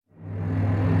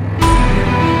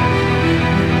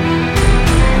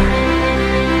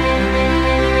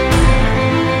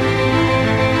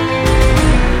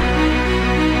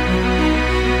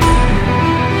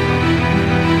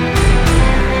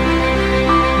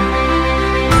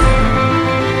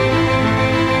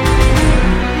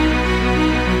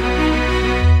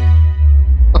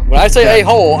I say a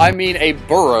hole, I mean a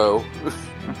burrow.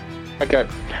 Okay.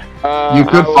 You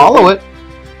could follow it.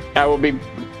 I will be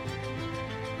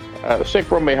sick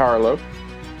from me Harlow.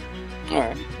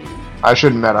 Alright. I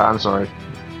shouldn't meta. I'm sorry.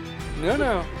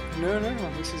 No.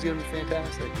 This is going to be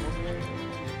fantastic.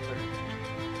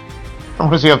 I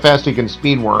want to see how fast he can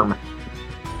speed worm.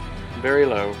 Very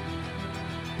low.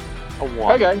 A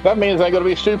 1. Okay, that means I'm going to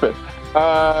be stupid.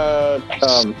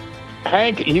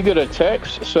 Hank, you get a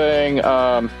text saying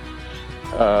the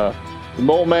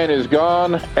mole man is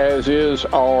gone, as is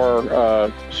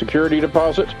our security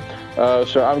deposit.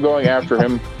 So I'm going after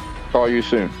him. Call you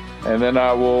soon. And then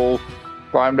I will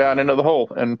climb down into the hole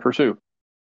and pursue.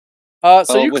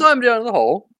 So you climb down the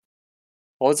hole.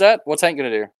 What was that? What's Hank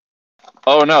going to do?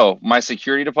 Oh no, my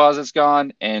security deposit's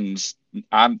gone, and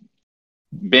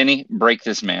Benny, break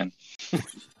this man.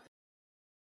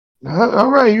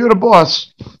 All right, you're the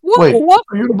boss. What?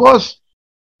 Are you the boss?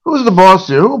 Who's the boss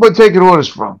here? Who am I taking orders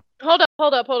from? Hold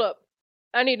up.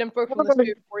 I need him for this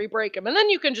dude before you break him. And then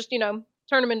you can just,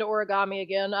 turn him into origami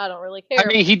again. I don't really care. I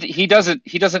mean, he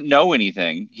doesn't know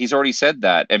anything. He's already said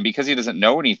that, and because he doesn't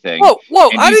know anything. Whoa!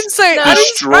 I didn't say I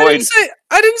didn't say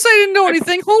I didn't know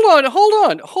anything.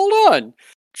 Hold on.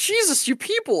 Jesus, you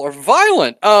people are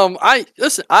violent. I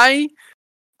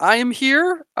am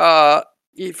here.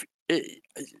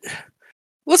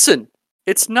 Listen,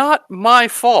 it's not my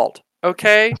fault.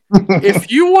 Okay,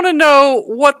 if you want to know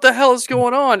what the hell is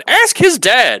going on, ask his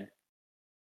dad.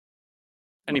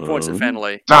 And he points at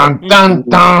Fenley. Dun dun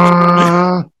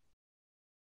dun.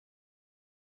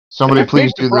 Somebody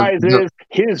please do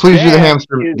the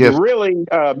hamster gift. Really,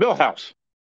 Millhouse.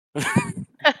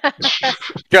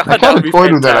 God, I kind of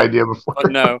toyed with that idea before.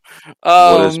 But no.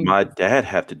 What does my dad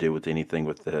have to do with anything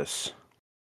with this?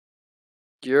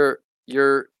 Your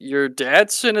dad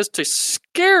sent us to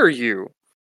scare you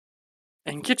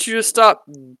and get you to stop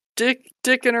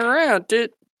dicking around.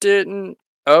 Didn't.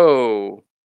 Oh.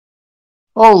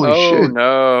 Holy shit.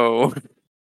 No.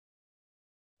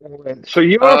 So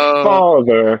your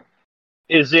father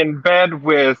is in bed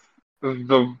with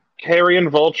the carrion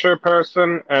vulture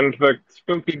person and the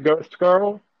spooky ghost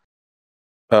girl?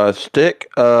 Stick,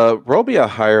 roll me a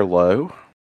high or low.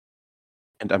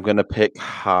 And I'm going to pick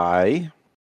high.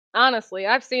 Honestly,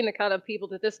 I've seen the kind of people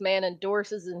that this man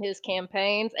endorses in his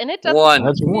campaigns, and it doesn't 1.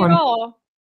 That's me 1. at all.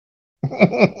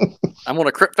 I'm on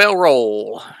a crit fail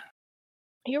roll.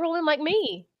 You're rolling like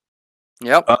me.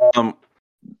 Yep. I'm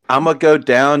going to go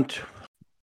down to...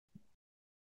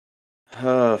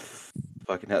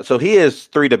 fucking hell. So he is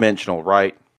 3-dimensional,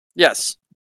 right? Yes.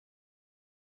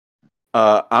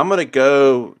 I'm going to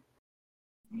go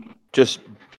just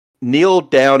kneel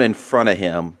down in front of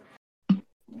him,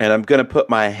 and I'm going to put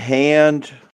my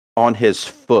hand on his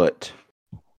foot,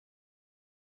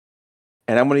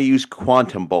 and I'm going to use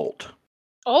Quantum Bolt.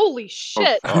 Holy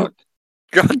shit. Oh,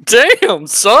 God damn,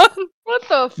 son. What the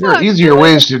fuck? There are easier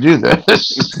ways to do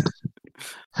this.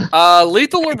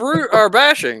 Lethal or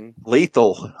bashing?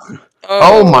 Lethal.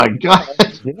 Oh my god.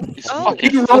 Oh.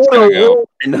 Can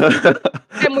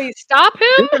we stop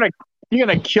him? You're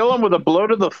gonna kill him with a blow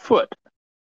to the foot.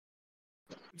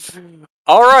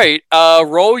 All right.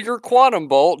 Roll your quantum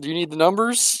bolt. Do you need the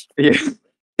numbers? Yeah.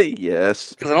 Yes.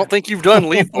 Because I don't think you've done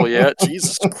lethal yet.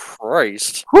 Jesus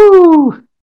Christ. Woo!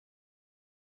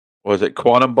 Was it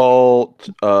Quantum Bolt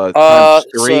times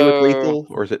 3 with lethal,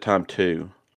 or is it time 2?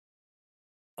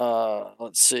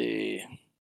 Let's see.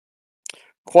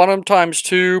 Quantum times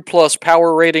 2 plus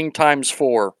power rating times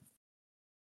 4.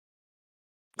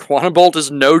 Quantum bolt is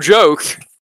no joke.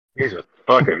 Jesus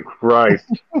fucking Christ.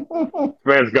 This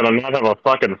man's gonna not have a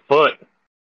fucking foot.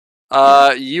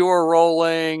 You are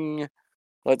rolling,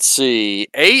 let's see,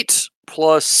 8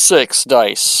 plus 6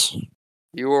 dice.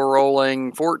 You are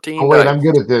rolling 14 Oh wait, dice. I'm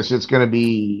good at this. It's gonna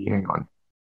be, hang on,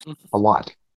 a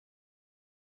lot.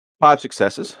 5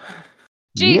 successes.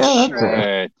 Jeez, Yeah, that's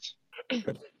it.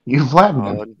 right. You flattened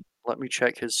him. Let me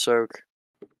check his soak.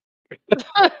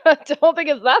 I don't think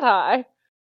it's that high.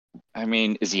 I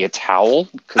mean, is he a towel?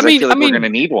 Because I I feel like mean- we're gonna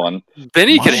need one.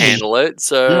 Benny can Mine. handle it,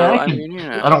 so Yeah, I mean, you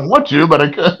know. I don't want to, but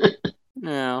I could.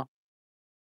 Yeah.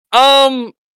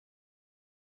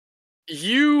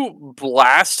 You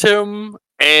blast him,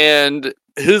 and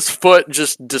his foot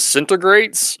just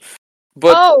disintegrates.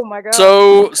 But Oh my god.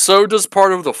 so does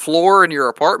part of the floor in your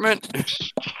apartment.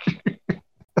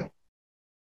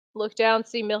 Look down,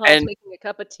 see Millhouse And- making a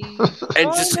cup of tea. And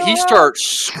Oh, just no. he starts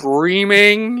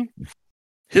screaming.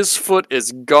 His foot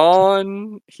is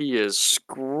gone. He is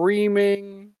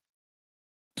screaming.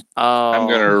 I'm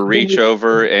gonna reach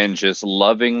over and just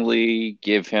lovingly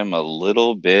give him a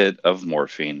little bit of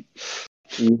morphine.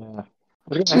 Yeah.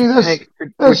 See, that's Hank,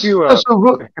 would that's you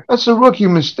that's a rookie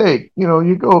mistake.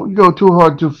 You go too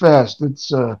hard too fast.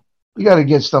 It's you got to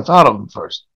get stuff out of them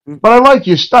first. But I like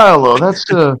your style though. That's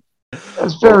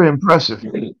very impressive.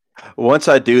 Once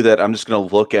I do that, I'm just going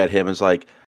to look at him and it's like,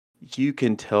 you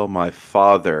can tell my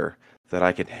father that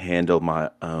I can handle my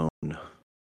own.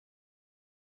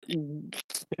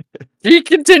 He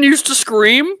continues to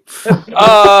scream.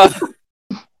 I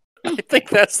think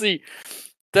that's the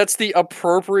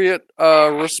appropriate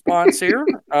response here.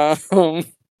 I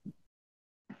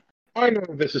know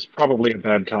this is probably a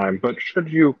bad time, but should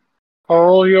you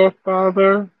call your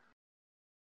father?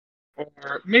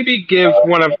 Or maybe give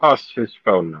one of us his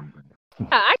phone number?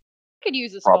 I could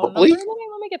use his phone Probably. number.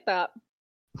 Let me get that.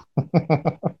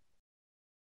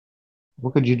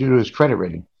 What could you do to his credit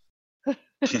rating?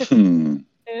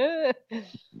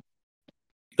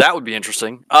 That would be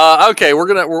interesting. Okay,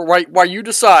 while you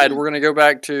decide, we're gonna go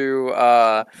back to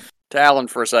Alan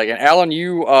for a second. Alan,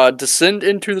 you descend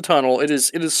into the tunnel. It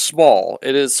is small.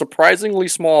 It is surprisingly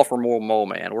small for Mole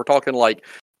Man. We're talking like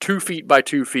 2 feet by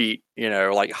 2 feet.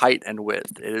 Like height and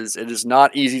width. It is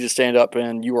not easy to stand up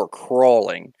in. You are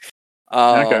crawling.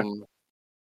 Okay.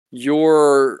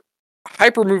 Your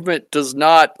hyper movement does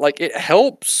not it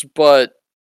helps, but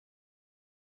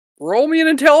roll me an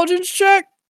intelligence check.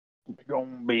 It's gonna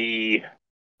be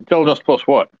intelligence plus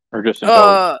what? Or just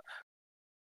intelligence?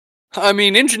 I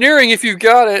mean engineering if you've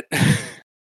got it.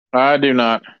 I do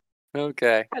not.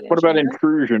 Okay. What about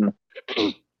intrusion?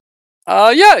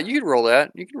 Yeah, you could roll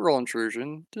that. You can roll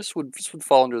intrusion. This would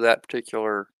fall under that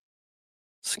particular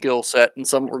skill set in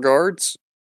some regards.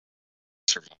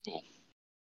 Survival.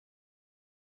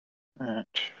 That.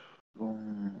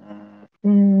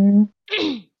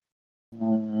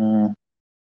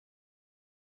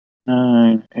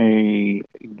 A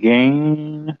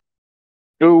gain.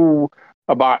 Oh,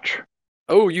 a botch.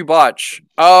 Oh, you botch.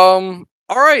 All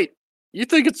right. You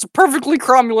think it's a perfectly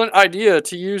cromulent idea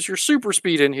to use your super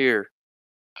speed in here?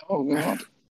 Oh, well.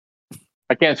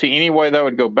 I can't see any way that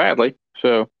would go badly.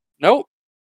 So Nope.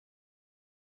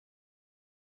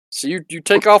 So you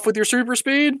take off with your super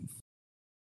speed?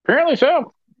 apparently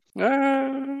so. All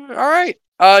right.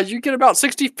 You get about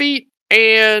 60 feet,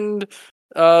 and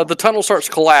the tunnel starts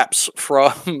to collapse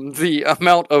from the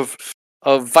amount of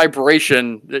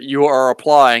vibration that you are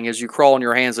applying as you crawl on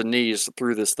your hands and knees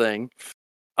through this thing.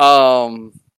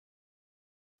 You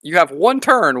have one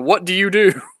turn. What do you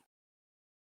do?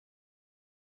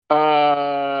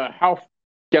 How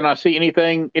can I see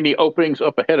anything? Any openings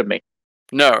up ahead of me?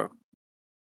 No.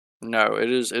 It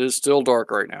is still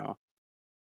dark right now.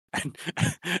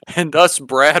 And thus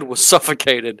Brad was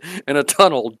suffocated in a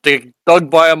tunnel dug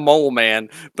by a mole man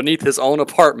beneath his own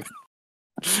apartment.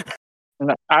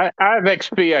 I have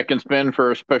XP I can spend for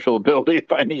a special ability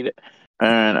if I need it.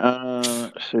 And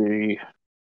let's see.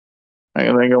 I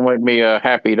think it'll make me a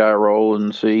happy die roll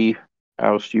and see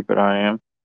how stupid I am.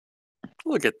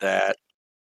 Look at that.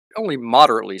 Only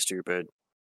moderately stupid.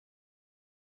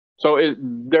 So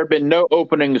there have been no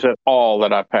openings at all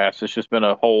that I passed. It's just been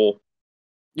a whole.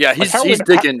 Yeah, he's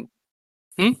digging.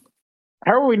 How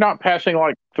are we not passing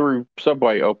through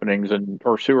subway openings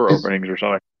or sewer openings or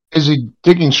something? Is he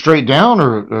digging straight down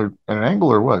or at an angle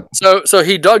or what? So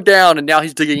he dug down and now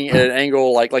he's digging at an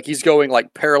angle like he's going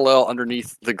parallel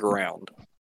underneath the ground.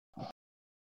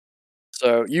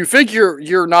 So you figure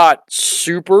you're not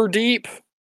super deep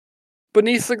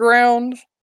beneath the ground,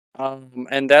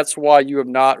 and that's why you have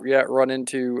not yet run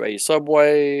into a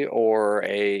subway or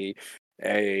a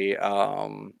Sewer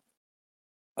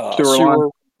line?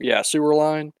 Yeah, sewer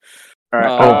line. All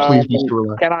right. Please be sewer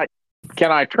line.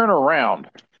 Can I turn around?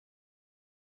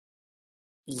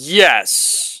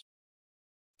 Yes.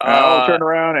 I'll turn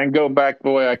around and go back the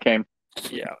way I came.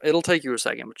 Yeah, it'll take you a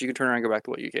second, but you can turn around and go back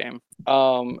the way you came.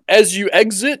 As you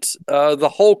exit, the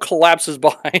hole collapses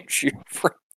behind you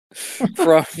from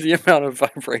the amount of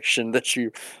vibration that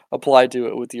you applied to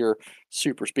it with your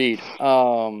super speed.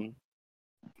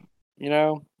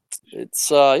 It's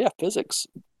physics.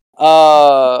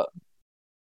 However,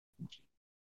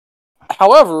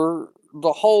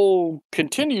 the hole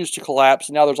continues to collapse.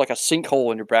 And now there's a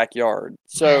sinkhole in your backyard.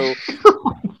 So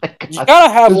you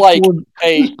gotta have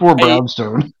poor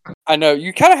brownstone. I know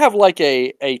you kind of have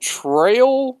a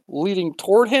trail leading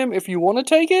toward him if you want to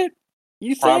take it.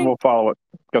 You think? I will follow it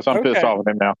because I'm pissed off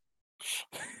at him now.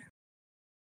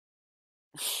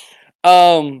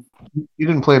 You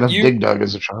didn't play enough Dig Dug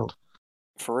as a child.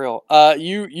 For real.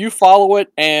 You follow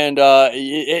it and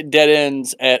it dead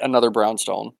ends at another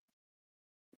brownstone.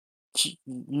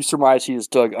 You surmise he is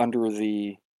dug under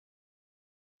the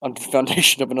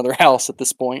foundation of another house at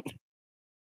this point.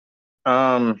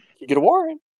 You get a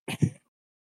warrant.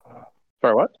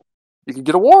 Sorry, what? You can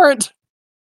get a warrant.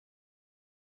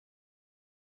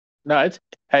 No, it's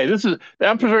hey.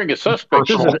 I'm presenting a suspect.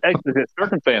 This is Personal. exigent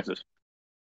circumstances.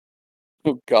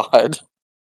 Oh God.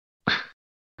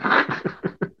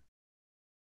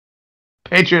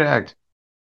 Patriot Act.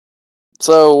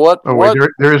 So what? Oh, what? wait,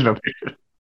 there is no Patriot.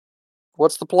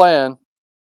 What's the plan?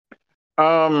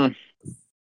 You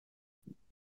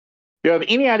have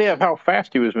any idea of how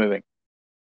fast he was moving?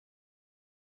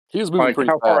 He was moving Like,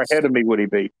 pretty how far fast. ahead of me would he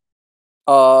be?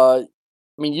 I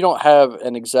mean, you don't have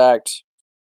an exact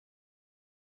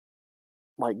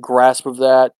grasp of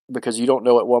that because you don't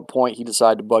know at what point he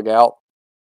decided to bug out.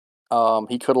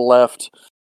 He could have left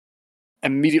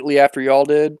immediately after y'all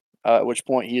did, at which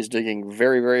point he is digging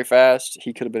very, very fast.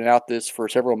 He could have been out this for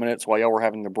several minutes while y'all were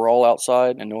having the brawl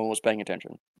outside and no one was paying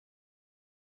attention.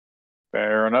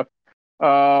 Fair enough.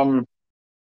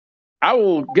 I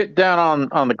will get down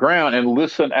on the ground and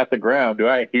listen at the ground. Do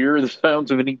I hear the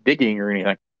sounds of any digging or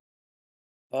anything?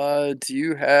 Do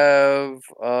you have...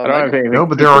 I don't have anything. No,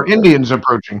 but there are Indians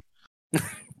approaching.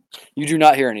 You do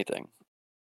not hear anything.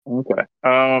 Okay.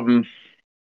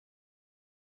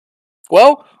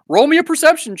 Well, roll me a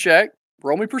perception check.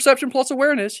 Roll me perception plus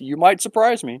awareness. You might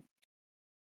surprise me.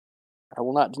 I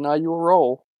will not deny you a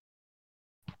roll.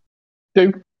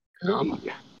 2.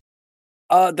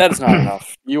 That is not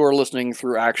enough. You are listening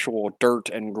through actual dirt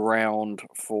and ground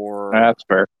for... That's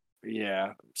fair.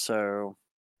 Yeah, so...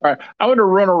 All right, I'm going to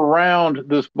run around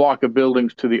this block of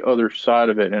buildings to the other side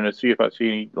of it and see if I see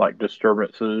any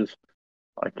disturbances.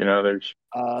 There's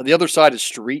the other side is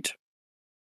street.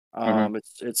 Mhm.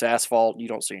 It's asphalt. You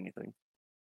don't see anything.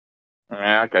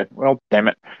 Okay. Well, damn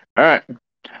it. All right.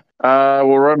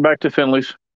 We'll run back to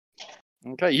Finley's.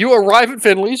 Okay, you arrive at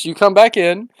Finley's. You come back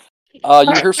in.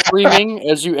 You hear screaming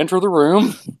as you enter the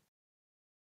room.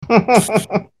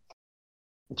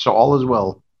 So all is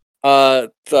well.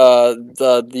 The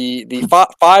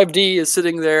 5D is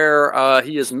sitting there.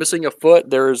 He is missing a foot.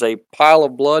 There is a pile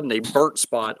of blood and a burnt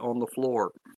spot on the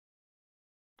floor.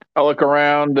 I look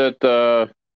around at So,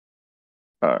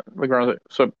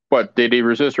 what? Did he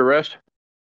resist arrest?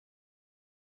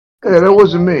 Yeah, that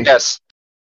wasn't me. Yes,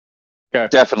 Okay.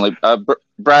 definitely.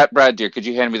 Brad, dear, could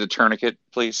you hand me the tourniquet,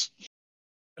 please?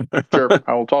 Sure.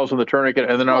 I will toss him the tourniquet,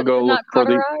 and then I'll go look for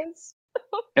the.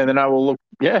 And then I will look.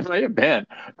 Yeah, it may have been.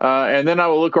 And then I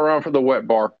will look around for the wet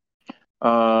bar,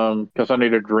 because I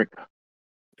need a drink.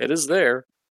 It is there.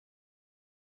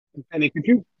 Penny,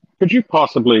 could you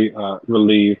possibly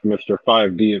relieve Mr.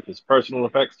 5D of his personal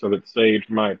effects so that Sage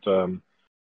might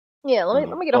Yeah, let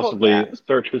me get a hold of possibly that.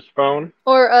 search his phone?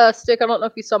 Or Stick, I don't know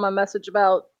if you saw my message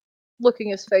about looking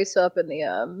his face up in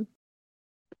the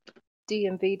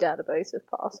DMV database if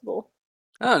possible.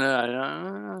 Oh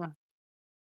no.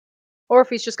 Or if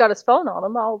he's just got his phone on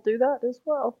him, I'll do that as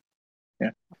well. Yeah.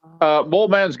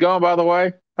 Bullman's gone, by the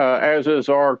way, as is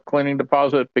our cleaning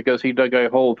deposit, because he dug a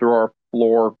hole through our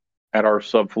floor at our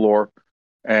subfloor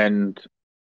and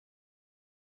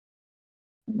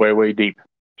way, way deep.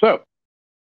 So,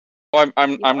 Well,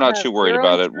 I'm not too worried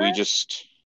about it. We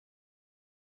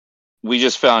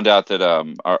just found out that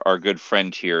our good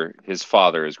friend here, his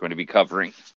father, is going to be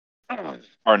covering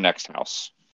our next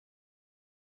house.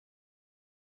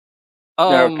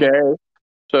 okay.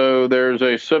 So there's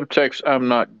a subtext I'm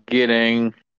not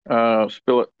getting.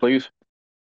 Spill it, please.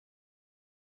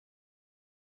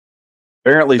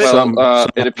 Apparently,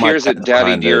 It appears that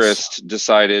Daddy Dearest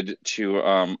decided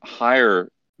to hire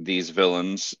these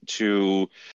villains to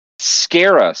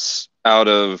scare us out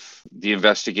of the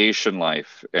investigation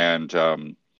life,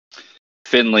 and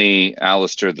Finley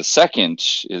Alistair II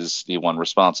is the one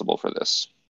responsible for this.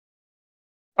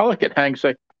 I look at Hank and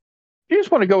say, "You just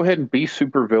want to go ahead and be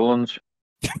super villains."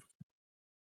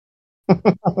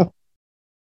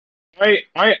 I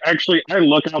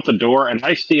look out the door and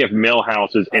I see if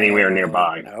Millhouse is anywhere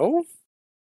nearby. No.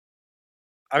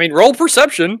 I mean, roll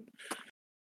perception.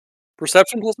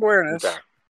 Perception plus awareness. Okay.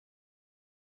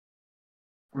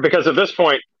 Because at this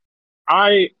point,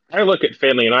 I look at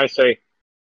Finley and I say,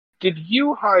 "Did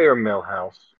you hire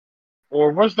Millhouse,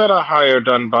 or was that a hire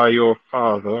done by your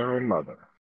father or mother?"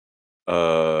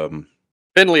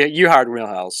 Finley, you hired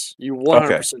Millhouse. You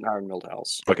 100% hired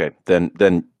Millhouse. Okay,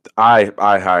 then I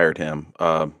hired him.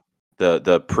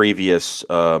 The previous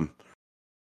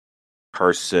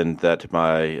person that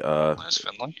my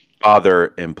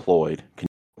father employed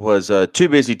was too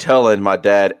busy telling my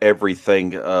dad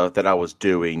everything that I was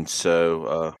doing,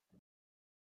 so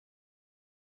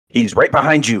he's right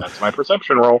behind you. That's my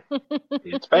perception roll.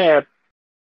 It's bad.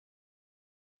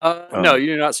 No, you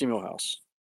do not see Millhouse.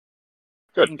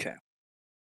 Good. Okay.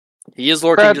 He is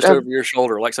lurking Brad, just over your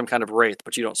shoulder like some kind of wraith,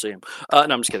 but you don't see him. No,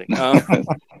 I'm just kidding.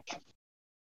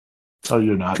 Oh,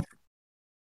 you're not.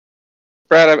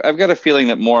 Brad, I've got a feeling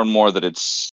that more and more that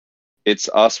it's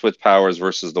us with powers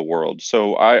versus the world.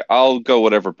 So I'll go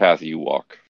whatever path you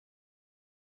walk.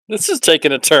 This is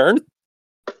taking a turn.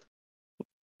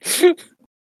 So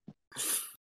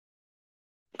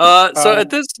at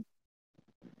this,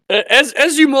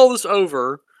 as you mull this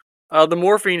over, the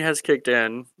morphine has kicked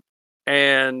in,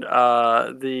 and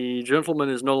the gentleman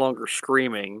is no longer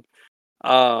screaming.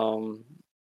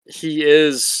 He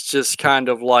is just kind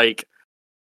of like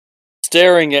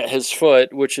staring at his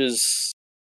foot, which is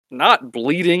not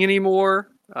bleeding anymore,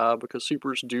 because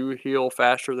supers do heal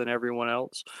faster than everyone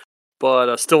else,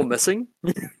 but still missing.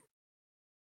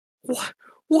 Why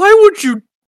would you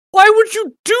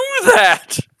do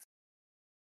that?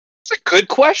 It's a good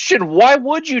question. Why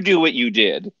would you do what you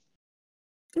did?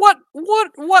 What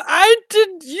I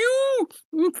did? You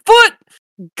foot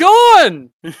gone.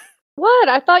 What?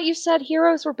 I thought you said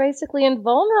heroes were basically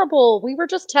invulnerable. We were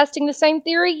just testing the same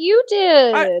theory you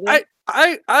did.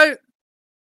 I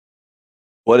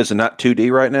What is it? Not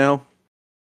 2D right now?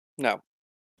 No.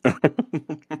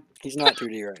 He's not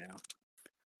 2D right now.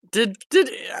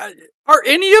 Are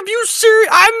any of you serious?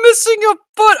 I'm missing a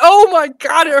foot. Oh my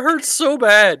god, it hurts so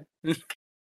bad.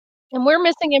 And we're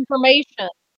missing information.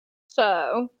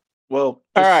 So. Well,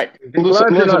 all right.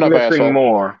 Glad you're not missing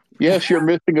more. Yes, you're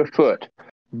missing a foot,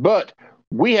 but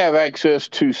we have access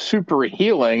to super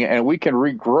healing, and we can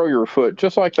regrow your foot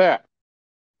just like that.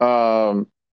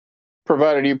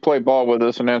 Provided you play ball with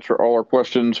us and answer all our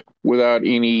questions without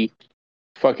any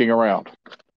fucking around.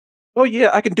 Oh yeah,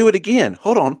 I can do it again.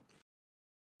 Hold on.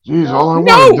 Jeez, all I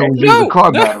want to do is use the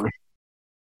car battery.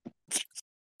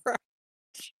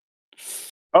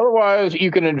 Otherwise,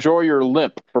 you can enjoy your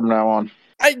limp from now on.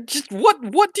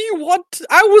 What do you want?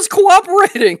 I was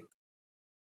cooperating.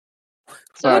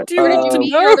 So what do you where want did you to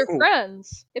meet know? your other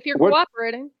friends? If you're What?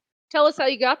 cooperating, tell us how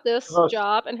you got this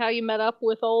job and how you met up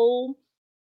with old,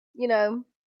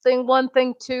 thing 1,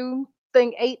 thing 2,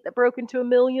 thing 8 that broke into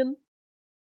 1,000,000.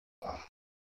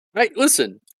 Right,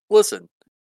 listen.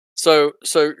 So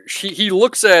he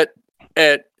looks at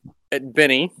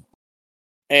Benny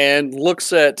and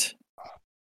looks at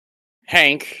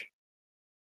Hank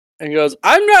and goes,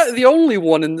 "I'm not the only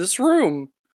one in this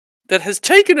room that has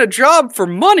taken a job for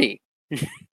money."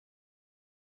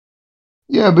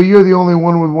 Yeah, but you're the only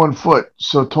one with 1 foot,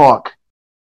 so talk.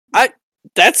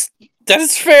 That's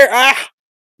fair.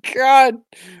 God.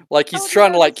 Like he's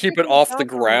trying to keep it off the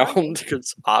ground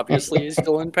because obviously he's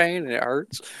still in pain and it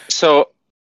hurts. So,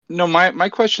 no, my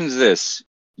question is this.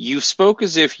 You spoke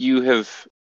as if you have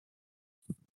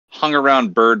hung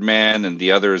around Birdman and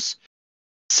the others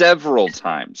several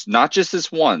times, not just this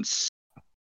once,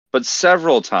 but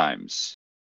several times.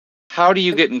 How do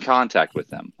you get in contact with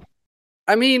them?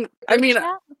 I mean,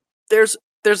 there's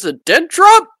a dead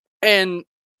drop and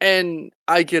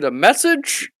I get a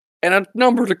message and a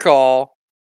number to call,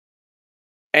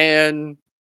 and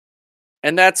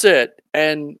that's it.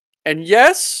 And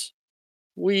yes,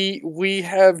 we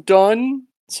have done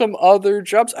some other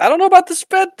jobs. I don't know about the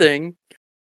sped thing.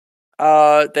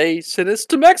 They sent us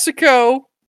to Mexico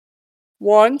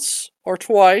once or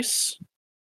twice,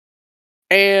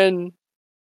 and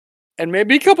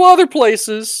maybe a couple other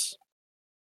places.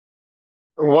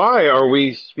 Why are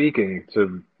we speaking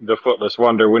to the Footless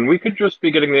Wonder when we could just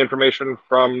be getting the information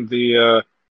from the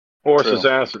horse's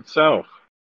ass itself?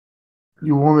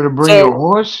 You want me to bring you a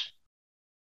horse?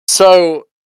 So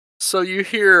you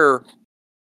hear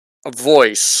a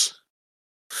voice.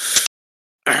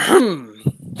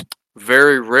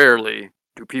 Very rarely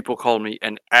do people call me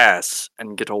an ass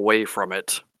and get away from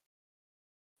it.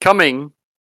 Coming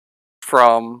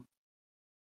from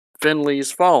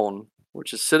Finley's phone,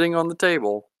 which is sitting on the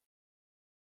table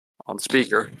on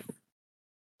speaker.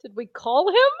 Did we call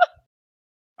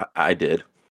him? I did.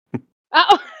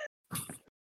 Oh.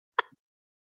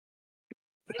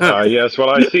 Yes, well,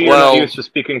 I see you're not used to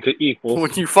speaking to equals.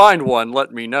 When you find one,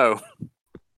 let me know.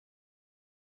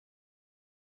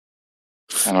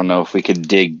 I don't know if we could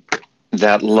dig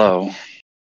that low.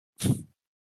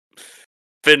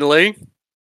 Finley,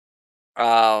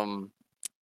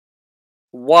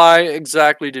 why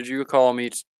exactly did you call me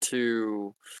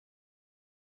to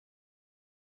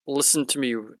listen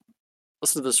to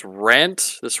this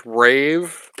rant, this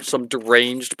rave, some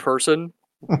deranged person?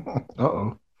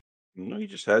 Uh-oh. You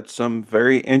just had some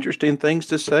very interesting things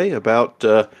to say about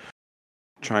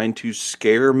trying to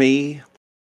scare me.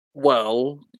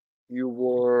 Well, you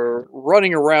were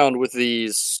running around with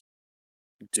these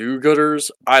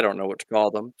do-gooders. I don't know what to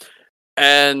call them.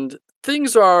 And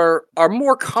things are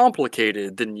more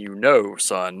complicated than you know,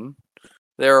 son.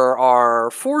 There are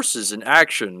forces in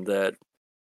action that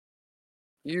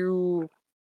you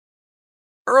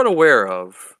are unaware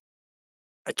of.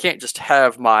 I can't just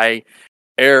have my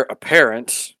heir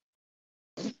apparent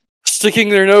sticking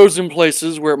their nose in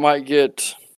places where it might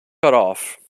get cut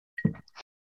off.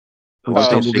 Who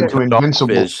stumbled into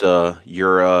Invincible? Is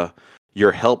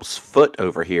your help's foot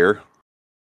over here?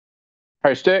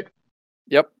 Hey, Stick.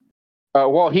 Yep.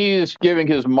 While he's giving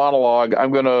his monologue,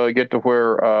 I'm gonna get to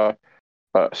where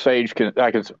Sage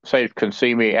can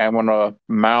see me. I'm gonna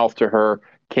mouth to her,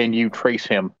 "Can you trace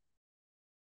him?"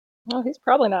 Oh, he's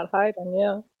probably not hiding.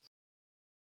 Yeah.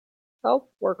 I'll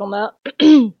work on that.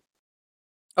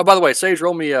 Oh, by the way, Sage,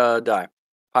 roll me a die,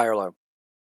 high or low,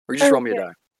 or just roll me a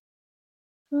die.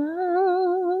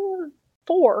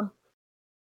 4.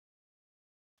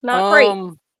 Not great.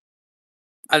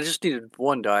 I just needed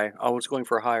one die. I was going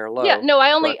for a high or low. Yeah, no,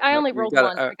 I only rolled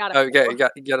one. I got a 4.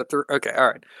 You got a 3. Okay, all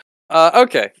right.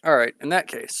 Okay, all right. In that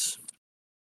case,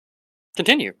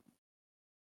 continue.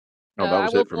 No, that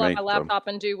was I will it for pull me. out my laptop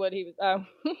and do what he was. Oh.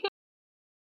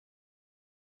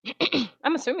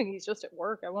 I'm assuming he's just at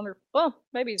work. I wonder. Well,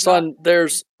 maybe he's Son, not.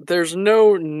 there's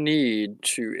no need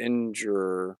to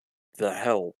injure the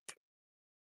help.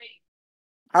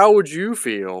 How would you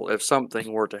feel if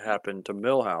something were to happen to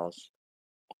Millhouse?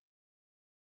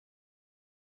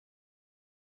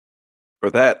 For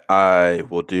that, I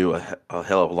will do a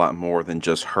hell of a lot more than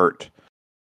just hurt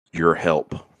your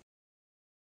help.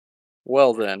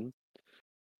 Well then,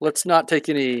 let's not take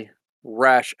any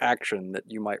rash action that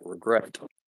you might regret.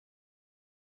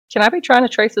 Can I be trying to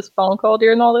trace this phone call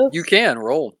during all this? You can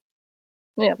roll.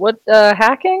 Yeah. What?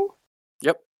 Hacking?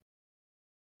 Yep.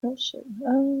 Oh shit.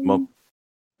 Well,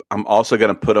 I'm also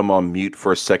going to put him on mute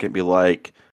for a second. Be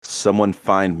like, someone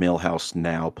find Millhouse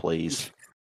now, please.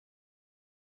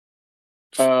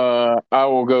 I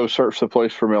will go search the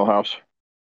place for Millhouse.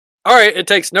 All right, it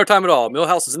takes no time at all.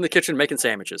 Millhouse is in the kitchen making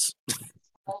sandwiches.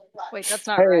 Wait, that's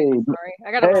not right. I'm sorry.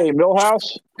 I gotta. Hey,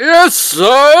 Millhouse. Yes,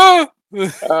 sir.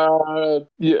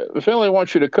 Finley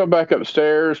wants you to come back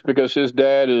upstairs because his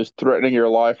dad is threatening your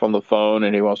life on the phone,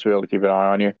 and he wants to be able to keep an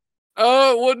eye on you.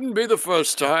 It wouldn't be the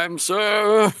first time,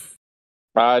 sir.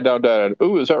 I don't doubt it.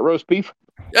 Ooh, is that roast beef?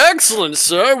 Excellent,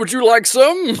 sir. Would you like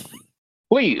some?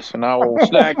 Please, and I will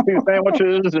snack 2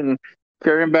 sandwiches and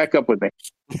carry him back up with me.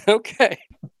 Okay.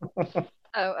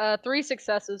 3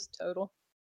 successes total.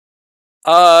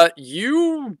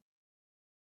 You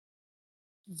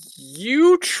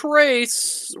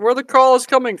trace where the call is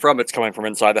coming from. It's coming from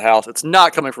inside the house. It's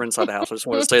not coming from inside the house. I just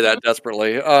want to say that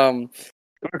desperately.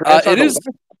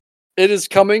 It is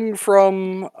coming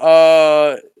from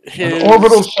his an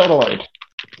orbital satellite.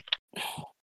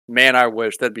 Man, I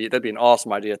wish that'd be an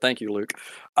awesome idea. Thank you, Luke.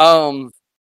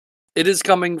 It is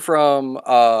coming from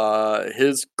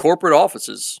his corporate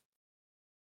offices.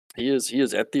 He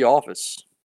is at the office.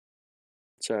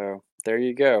 So there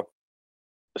you go.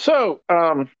 So,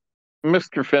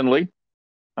 Mr. Finley,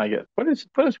 I guess. What is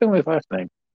Finley's last name?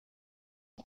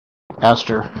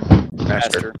 Astor.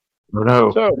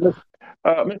 No. So,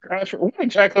 Mr. Astor, what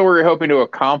exactly were you hoping to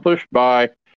accomplish by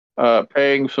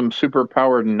paying some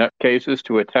superpowered nutcases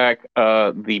to attack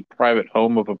the private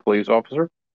home of a police officer?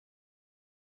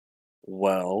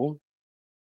 Well,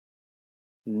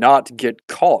 not get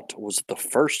caught was the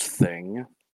first thing.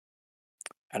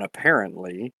 And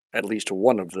apparently, at least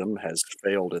one of them has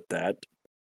failed at that.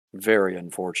 Very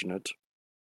unfortunate.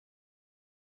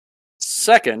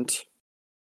 Second,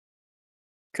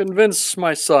 convince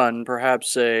my son,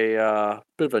 perhaps a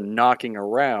bit of a knocking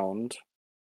around,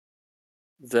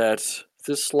 that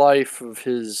this life of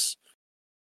his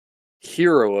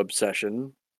hero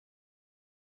obsession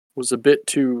was a bit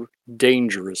too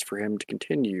dangerous for him to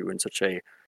continue in such a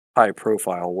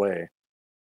high-profile way.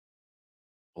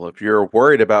 Well, if you're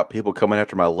worried about people coming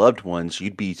after my loved ones,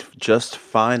 you'd be just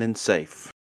fine and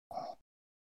safe.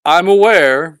 I'm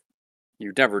aware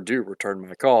you never do return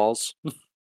my calls.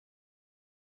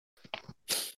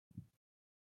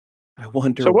 I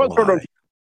wonder so why.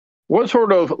 What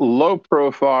sort of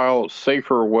low-profile,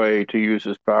 safer way to use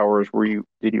his powers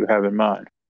did you have in mind?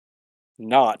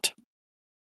 Not.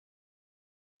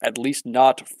 At least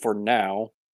not for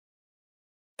now.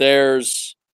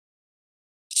 There's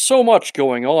so much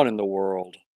going on in the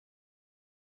world.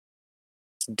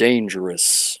 It's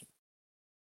dangerous.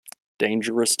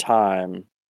 Dangerous time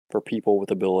for people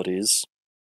with abilities.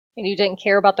 And you didn't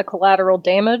care about the collateral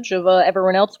damage of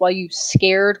everyone else while you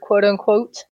scared,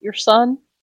 quote-unquote, your son?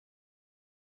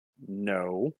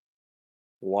 No.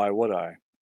 Why would I?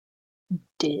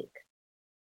 Dick.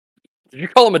 Did you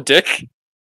call him a dick?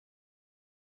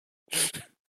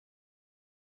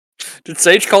 Did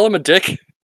Sage call him a dick?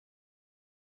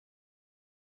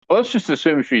 Well, let's just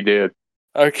assume she did.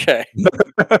 Okay.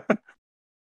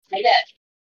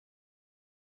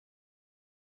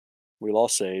 We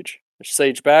lost Sage. Is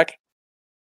Sage back?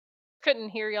 Couldn't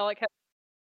hear y'all.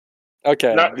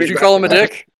 Okay. No, Did you call him a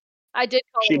dick? I did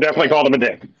call She him definitely called him a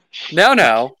dick.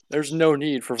 Now, there's no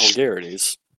need for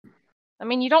vulgarities. I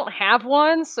mean, you don't have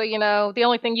one, so, the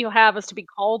only thing you have is to be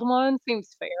called one.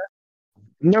 Seems fair.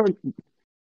 No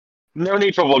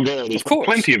need for vulgarity. Of course.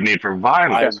 Plenty of need for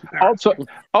violence.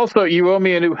 Also, you owe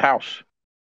me a new house.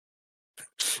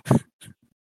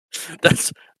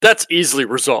 That's easily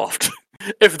resolved.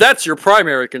 If that's your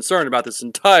primary concern about this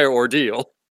entire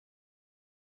ordeal.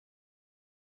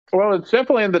 Well, it's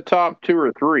definitely in the top 2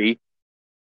 or 3.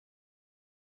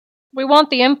 We want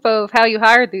the info of how you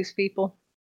hired these people.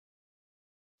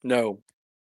 No.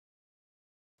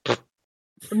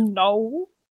 No.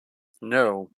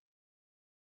 No.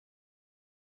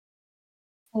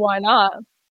 Why not?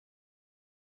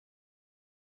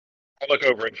 I look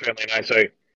over at Finley and I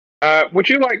say, would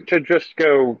you like to just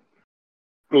go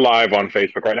live on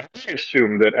Facebook right now? I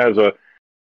assume that as a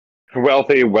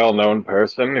wealthy, well-known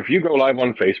person, if you go live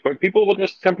on Facebook, people will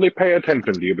just simply pay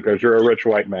attention to you because you're a rich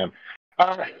white man.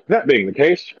 That being the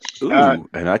case, Ooh,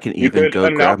 and I can you even could go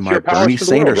grab announce my your powers Bernie to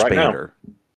the world Sanders right now. banner.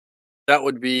 That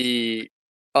would be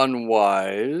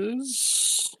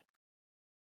unwise.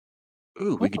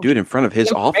 Ooh, we could do it in front of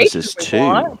his offices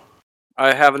too.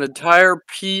 I have an entire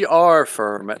PR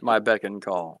firm at my beck and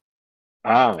call.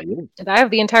 Yeah. And I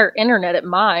have the entire internet at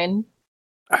mine.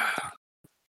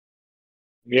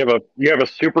 You have a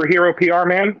superhero PR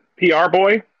man, PR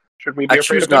boy. Should we be I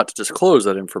afraid choose of him? not to disclose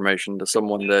that information to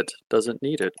someone that doesn't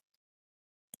need it.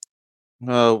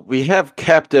 We have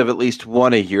captive at least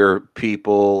one of your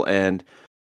people, and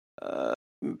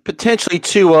potentially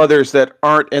 2 others that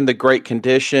aren't in the great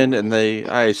condition, and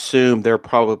I assume they're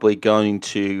probably going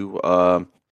to, how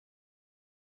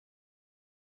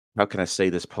can I say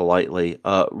this politely,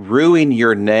 ruin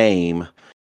your name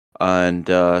and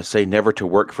say never to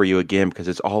work for you again because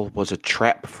it all was a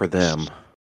trap for them.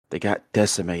 They got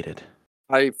decimated.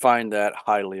 I find that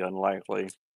highly unlikely.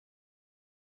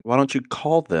 Why don't you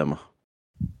call them?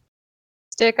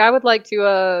 Dick, I would like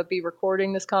to be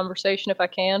recording this conversation if I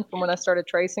can from when I started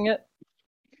tracing it.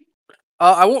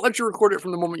 I won't let you record it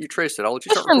from the moment you trace it. I'll let you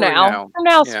Just start from recording now. From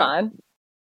now, it's fine.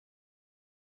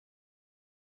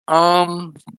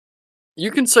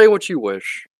 You can say what you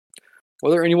wish.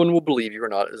 Whether anyone will believe you or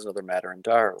not is another matter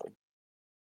entirely.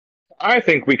 I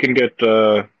think we can get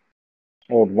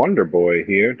old Wonder Boy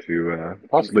here to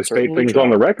possibly state things on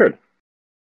the record.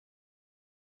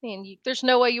 I mean, there's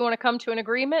no way you want to come to an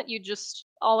agreement? You just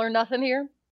all or nothing here?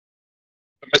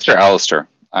 Mr. Allister,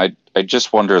 I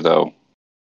just wonder, though,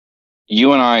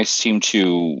 you and I seem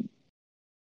to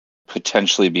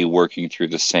potentially be working through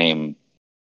the same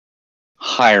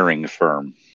hiring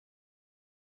firm.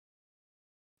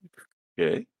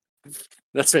 Okay.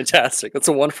 That's fantastic. That's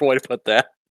a wonderful way to put that.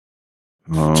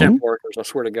 Temp workers, I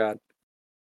swear to God.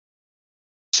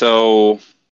 So,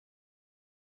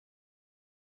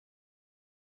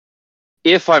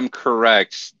 if I'm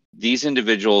correct, these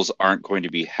individuals aren't going to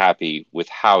be happy with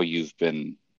how you've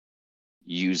been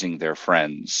using their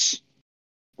friends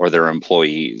or their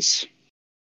employees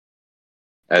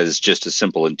as just a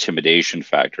simple intimidation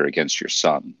factor against your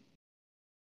son.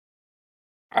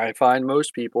 I find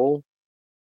most people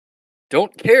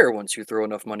don't care once you throw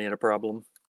enough money at a problem.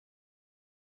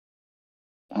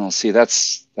 Well, see,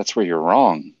 that's where you're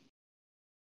wrong.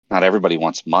 Not everybody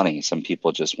wants money. Some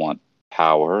people just want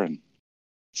power, and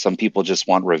some people just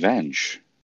want revenge.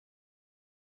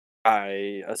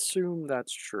 I assume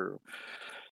that's true.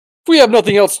 If we have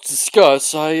nothing else to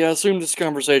discuss, I assume this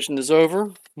conversation is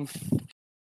over.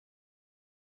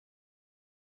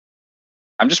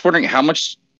 I'm just wondering, how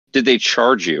much did they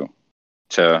charge you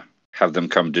to have them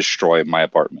come destroy my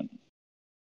apartment?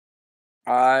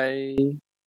 I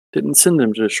didn't send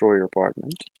them to destroy your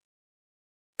apartment.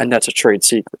 And that's a trade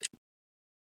secret.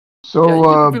 So, yeah, I get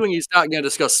the feeling he's not going to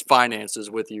discuss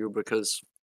finances with you because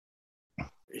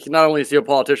he not only is he a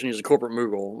politician, he's a corporate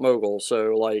mogul.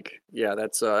 So,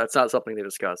 that's not something they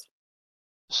discuss.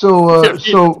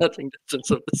 Touching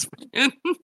distance of this man.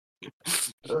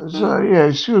 Yeah,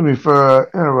 excuse me for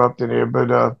interrupting here,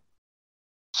 but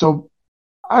so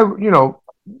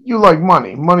you like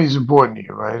money. Money's important to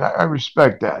you, right? I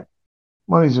respect that.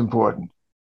 Money's important.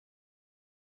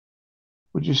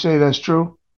 Would you say that's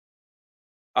true?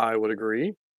 I would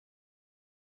agree.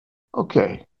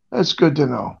 Okay, that's good to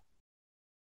know.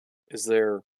 Is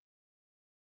there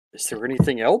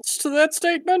anything else to that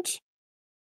statement?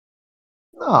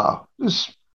 No,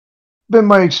 this been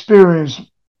my experience.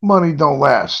 Money don't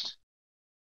last.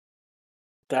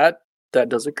 That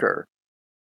does occur.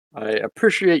 I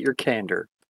appreciate your candor,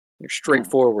 your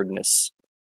straightforwardness.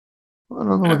 I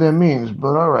don't know what that means,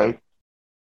 but all right.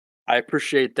 I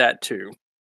appreciate that too.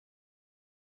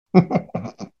 Then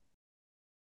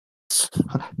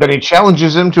he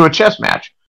challenges him to a chess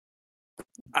match.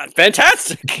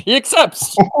 Fantastic. He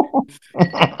accepts.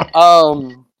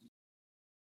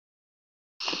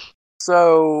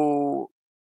 So,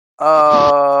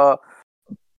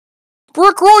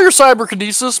 Brooke, roll your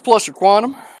cyberkinesis plus your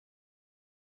quantum.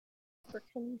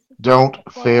 Don't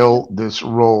fail this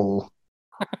roll.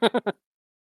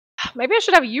 Maybe I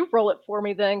should have you roll it for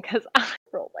me then, because I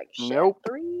rolled like shit. Nope.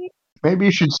 3. Maybe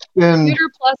you should spend.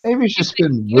 Computer plus. Maybe you should spend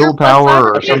Computer plus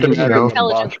willpower or cyberkinesis something. You know.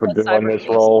 intelligence for plus doing this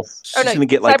roll. cyberkinesis. She's gonna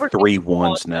get like 3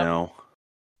 ones quantum. now.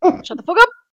 Shut the fuck up.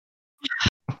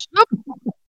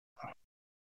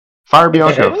 Fire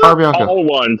Bianca. Fire Bianca. All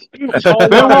ones. Spend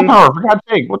willpower, for God's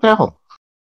sake. What the hell?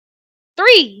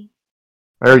 3.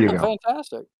 There you go.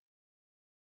 Fantastic.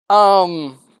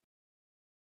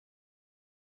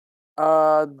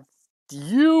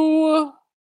 You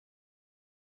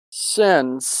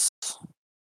sense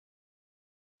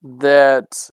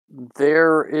that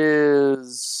there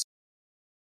is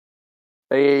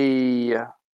not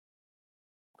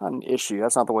an issue,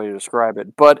 that's not the way to describe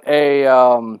it, but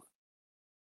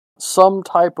some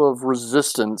type of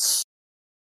resistance.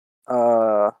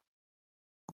 The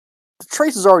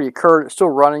trace has already occurred, it's still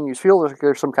running, you feel like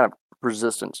there's some kind of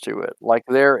resistance to it. Like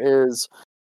there is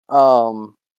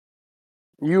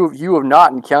you have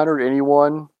not encountered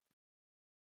anyone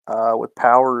with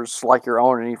powers like your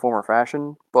own in any form or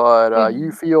fashion, but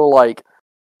you feel like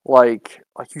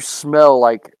you smell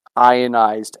like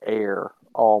ionized air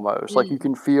almost. Like you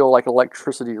can feel like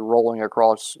electricity rolling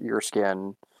across your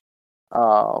skin.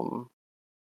 Can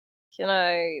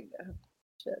I?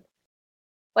 Shit.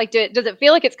 Like, does it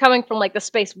feel like it's coming from like the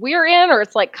space we're in, or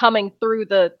it's like coming through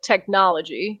the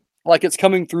technology? Like it's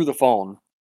coming through the phone.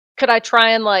 Could I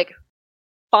try and like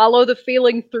follow the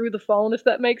feeling through the phone, if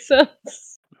that makes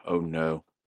sense? Oh no.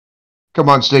 Come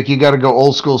on, Stick. You got to go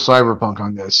old school cyberpunk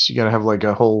on this. You got to have like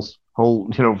a whole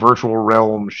virtual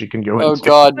realm she can go into. Oh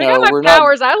God, no! We're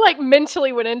powers. Not... I like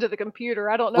mentally went into the computer.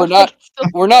 I don't know.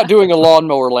 We're not doing a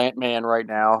lawnmower man right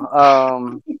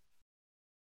now.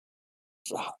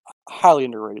 It's a highly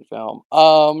underrated film.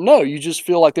 No, you just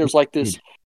feel like there's like this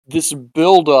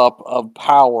buildup of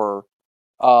power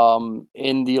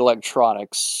in the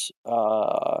electronics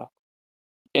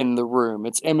in the room.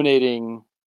 It's emanating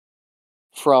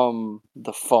from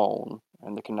the phone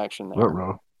and the connection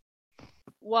there.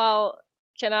 Well,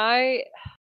 can I?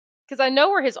 Because I know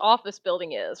where his office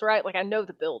building is, right? Like I know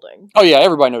the building. Oh yeah,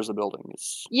 everybody knows the building.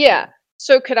 Yeah.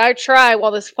 So could I try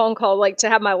while this phone call, like, to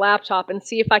have my laptop and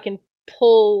see if I can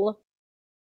pull,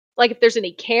 like, if there's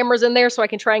any cameras in there, so I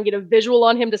can try and get a visual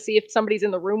on him to see if somebody's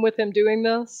in the room with him doing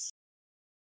this?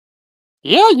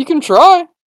 Yeah, you can try.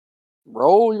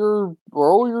 Roll your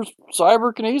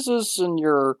cyberkinesis and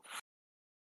your.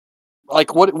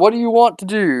 Like, what do you want to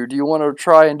do? Do you want to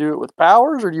try and do it with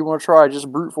powers, or do you want to try just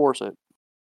brute force it?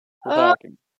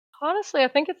 Honestly, I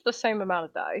think it's the same amount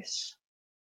of dice.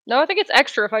 No, I think it's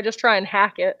extra if I just try and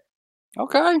hack it.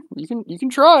 Okay, you can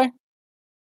try.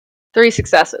 3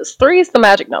 successes. 3 is the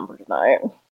magic number tonight.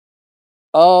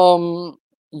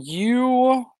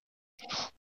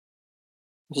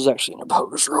 This is actually an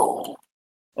opposed roll.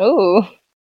 Ooh.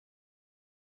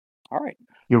 All right.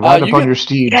 You ride up on your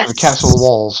steed to the castle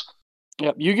walls.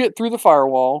 Yep, you get through the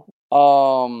firewall.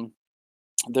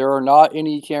 There are not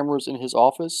any cameras in his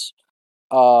office.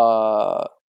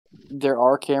 There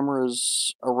are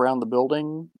cameras around the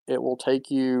building. It will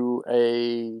take you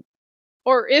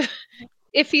Or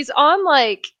if he's on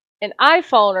like an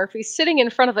iPhone, or if he's sitting in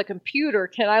front of a computer,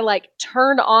 can I like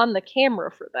turn on the camera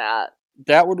for that?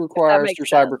 That would require your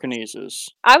cyberkinesis.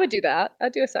 I would do that.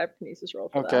 I'd do a cyberkinesis roll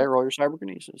for that. Okay, roll your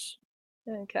cyberkinesis.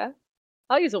 Okay.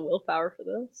 I'll use a willpower for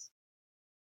this.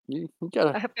 You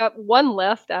gotta... I have got 1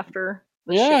 left after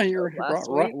the you're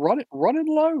running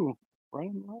low.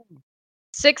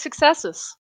 6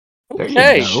 successes.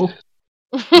 Okay.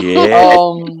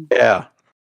 Yeah.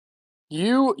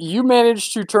 You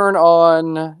managed to turn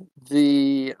on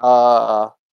the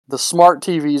smart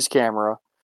TV's camera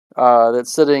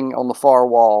that's sitting on the far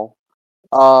wall.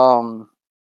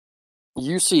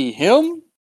 You see him,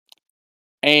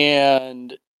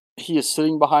 and he is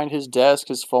sitting behind his desk.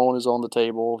 His phone is on the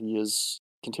table. He is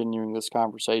continuing this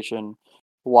conversation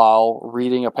while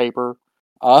reading a paper.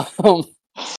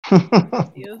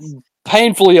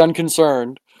 Painfully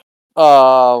unconcerned.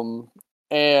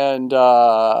 And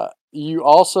you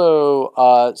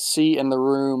also see in the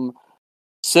room,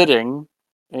 sitting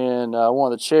in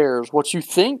one of the chairs, what you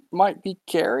think might be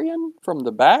Carrion from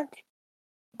the back.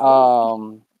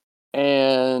 And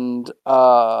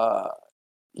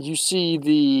you see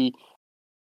the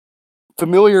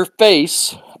familiar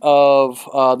face of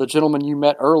the gentleman you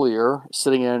met earlier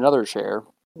sitting in another chair.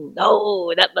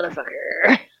 No, that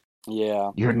motherfucker.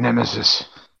 Yeah. Your nemesis.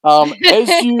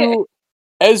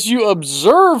 As you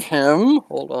observe him,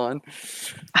 hold on.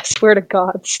 I swear to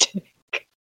God, Stick.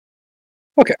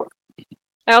 Okay.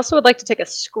 I also would like to take a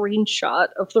screenshot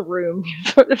of the room,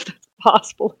 if that's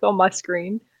possible, on my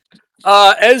screen.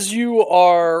 As you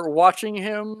are watching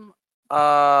him,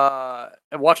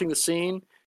 watching the scene,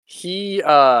 he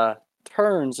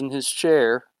turns in his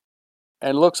chair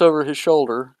and looks over his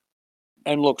shoulder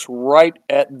and looks right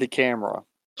at the camera.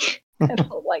 I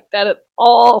don't like that at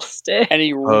all, Stick. And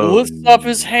he lifts up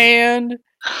his hand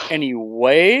and he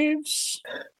waves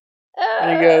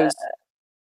and he goes,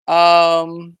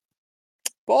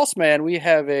 boss man, we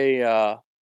have a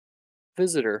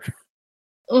visitor.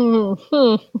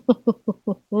 Definitely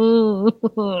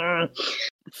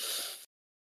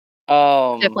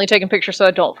taking pictures so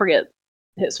I don't forget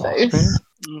his face.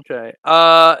 Okay.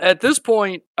 At this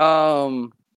point,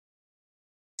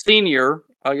 Senior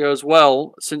goes,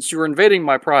 well, since you're invading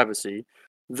my privacy,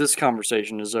 this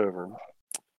conversation is over.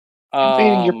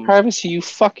 Invading your privacy? You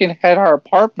fucking had our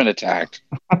apartment attacked.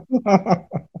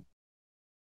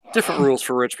 Different rules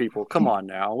for rich people. Come on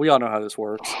now. We all know how this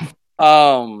works.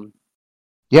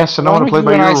 Yes, and I want to play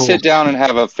by your rules. Sit down and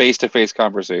have a face-to-face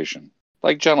conversation.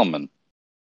 Like gentlemen.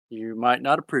 You might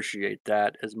not appreciate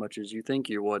that as much as you think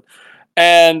you would.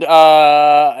 And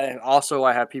also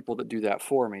I have people that do that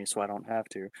for me, so I don't have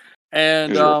to.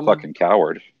 And you're a fucking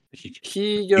coward.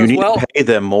 He goes, you need to pay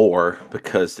them more,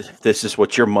 because if this is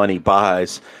what your money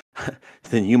buys,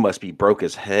 then you must be broke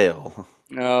as hell.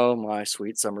 Oh, my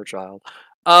sweet summer child.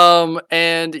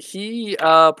 And he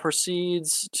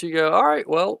proceeds to go, all right,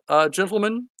 well,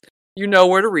 gentlemen, you know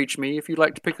where to reach me. If you'd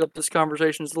like to pick up this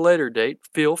conversation at a later date,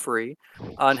 feel free.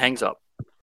 And hangs up.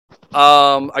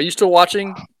 Are you still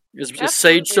watching? Is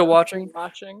Sage still watching?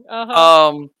 Watching.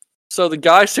 Uh-huh. So the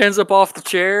guy stands up off the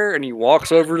chair and he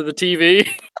walks over to the TV.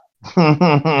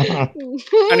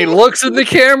 And he looks at the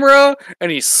camera and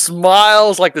he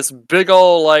smiles like this big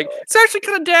old, like, it's actually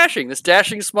kind of dashing, this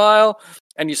dashing smile.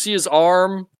 And you see his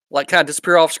arm like kind of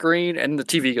disappear off screen and the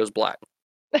TV goes black.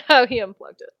 Oh, he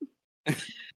unplugged it.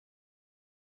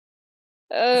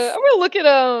 I'm gonna look at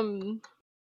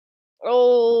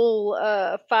old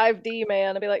 5D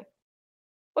man and be like,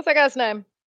 what's that guy's name?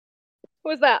 Who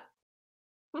is that?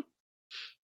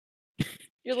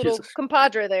 Your little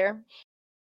compadre there.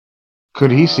 Could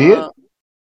he see it?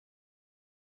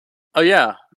 Oh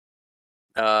yeah.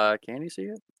 Can you see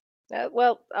it?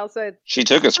 Well, I'll say she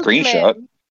took a screenshot. Man.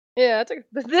 Yeah, I took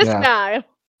this guy.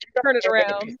 Turn it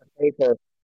around.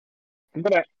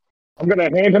 I'm gonna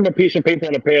hand him a piece of paper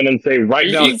and a pen and say,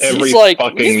 write down every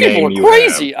fucking these name people are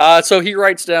crazy. So he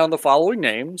writes down the following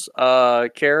names: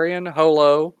 Carrion,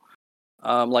 Holo,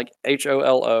 like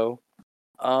HOLO,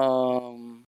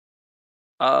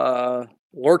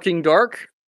 Lurking Dark,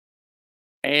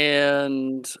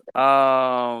 and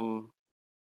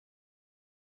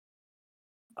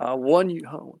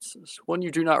what's this? One you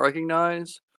do not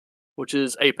recognize, which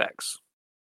is Apex.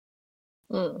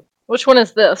 Which one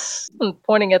is this? I'm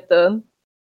pointing at the.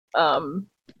 I'm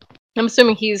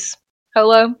assuming he's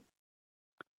Holo.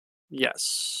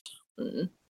 Yes.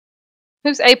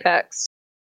 Who's Apex?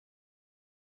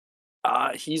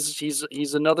 He's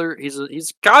another. He's a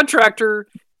contractor.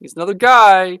 He's another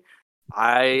guy.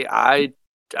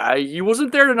 You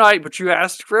wasn't there tonight, but you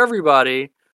asked for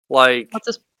everybody. Like,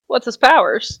 what's his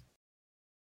powers?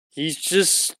 He's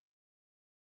just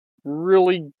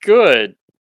really good.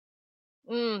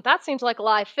 That seems like a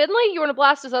lie. Finley, you want to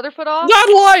blast his other foot off? Not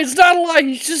a lie. It's not a lie.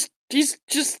 He's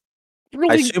just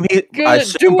really good at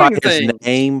doing by things. His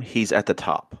name, he's at the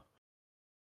top.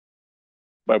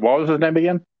 But what was his name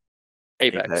again?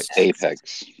 Apex.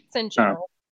 It's in general.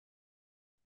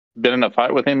 Been in a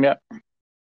fight with him yet?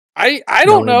 I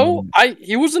don't know.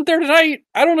 He wasn't there tonight.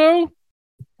 I don't know.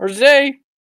 Or today.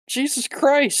 Jesus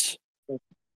Christ.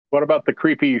 What about the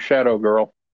creepy shadow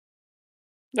girl?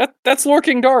 That's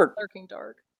Lurking Dark. Lurking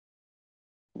Dark.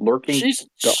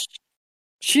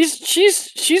 She's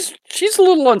a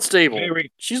little unstable.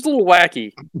 She's a little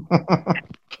wacky.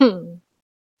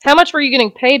 How much were you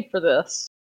getting paid for this?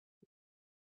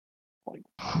 Like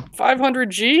 500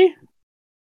 G?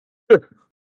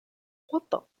 What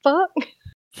the fuck?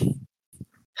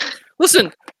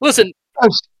 Listen.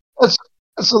 That's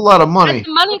That's a lot of money. Has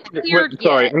the money cleared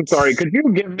Sorry, yet? I'm sorry. Could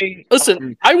you give me?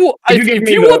 Listen, I will. could you give If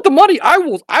me you the- want the money, I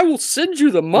will send you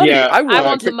the money. Yeah, I will. I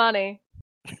want the money.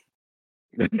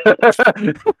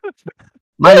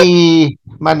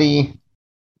 Money.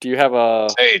 Do you have a?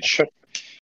 Sage.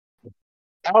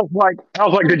 I was like,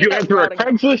 did you enter a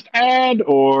Craigslist ad,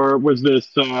 or was this?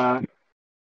 I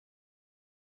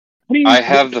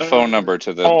have the phone number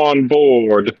to the on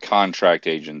board contract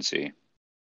agency.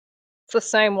 It's the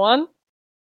same one.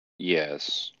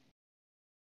 Yes.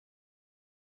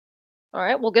 All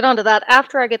right, we'll get onto that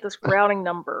after I get this routing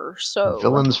number. So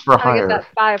Villains for how to hire. get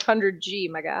that 500G,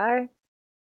 my guy.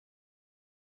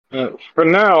 For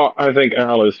now, I think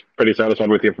Al is pretty satisfied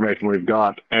with the information we've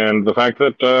got, and the fact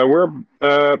that we're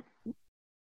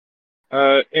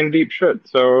in deep shit.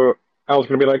 So Al's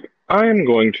going to be like, I am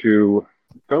going to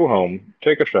go home,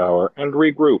 take a shower, and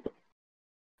regroup.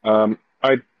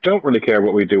 I don't really care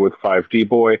what we do with 5D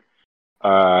boy,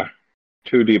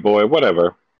 2D boy,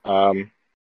 whatever. You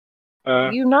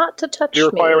not to touch do you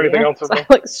require me. anything else of me?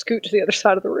 I scoot to the other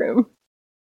side of the room.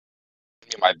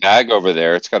 My bag over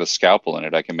there, it's got a scalpel in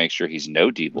it. I can make sure he's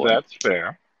no D-boy. That's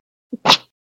fair.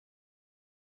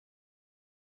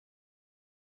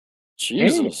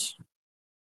 Jesus.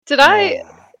 Did I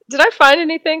find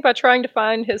anything by trying to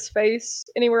find his face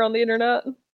anywhere on the internet?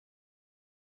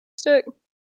 Stick.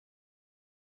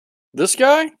 This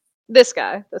guy? This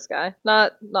guy,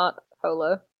 not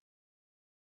Holo.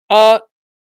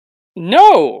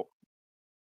 No.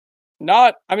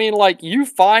 Not. I mean, like you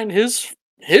find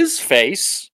his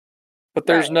face, but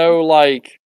there's Right. no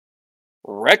like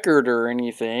record or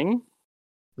anything.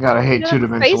 Gotta hate Yeah,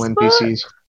 two-dimensional Facebook?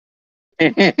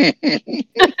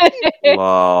 NPCs.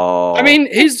 Wow. I mean,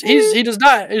 he does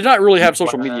not really have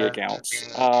social media accounts.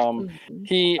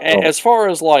 He as far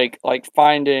as like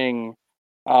finding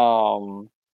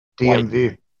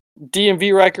DMV.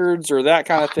 DMV records or that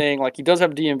kind of thing. Like he does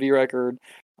have a DMV record.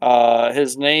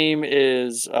 His name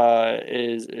is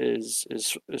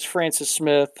Francis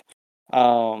Smith.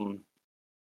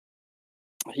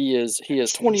 He is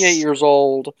 28 years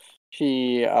old.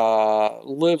 He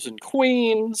lives in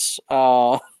Queens.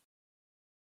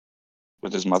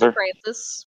 With his mother?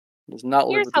 Francis. Does not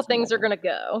live Here's with how his things are mother. gonna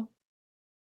go.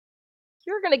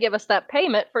 You're gonna give us that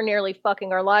payment for nearly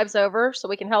fucking our lives over, so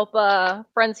we can help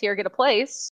friends here get a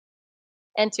place,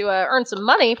 and to earn some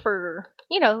money for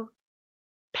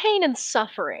pain and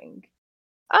suffering.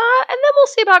 And then we'll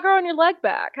see about growing your leg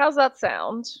back. How's that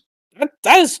sound?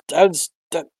 That is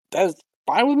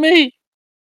fine with me.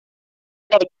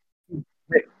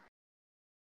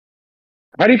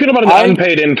 How do you feel about an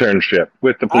unpaid internship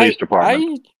with the police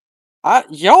department?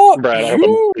 Y'all, Brad, I hope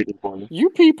I'm speaking for you.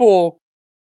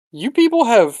 you people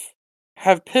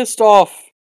have pissed off.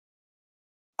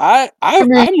 I'm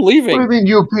leaving. What do you mean,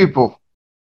 you people?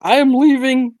 I am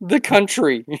leaving the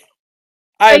country.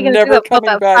 How are I'm you gonna do never that without coming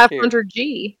that back here.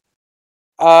 500G?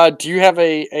 Do you have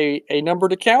a number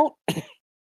to count?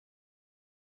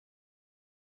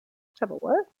 Have a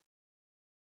what?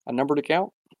 A number to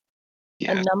count?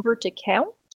 Yeah. A number to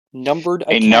count? Numbered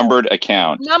A account. numbered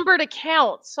account. Number to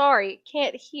count. Sorry,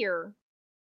 can't hear.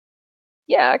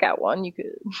 Yeah, I got one. We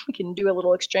can do a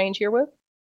little exchange here with.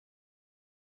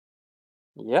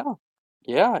 Yeah.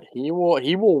 He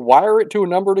will wire it to a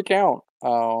numbered account.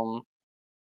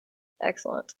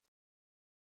 Excellent.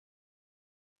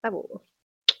 I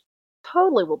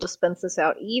will dispense this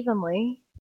out evenly.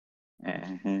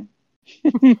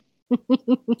 Mm-hmm.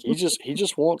 He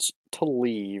just wants to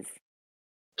leave.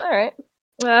 All right,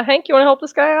 Hank, you want to help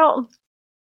this guy out?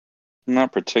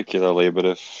 Not particularly, but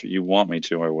if you want me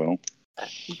to, I will.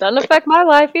 Doesn't affect my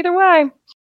life either way.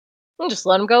 I'll just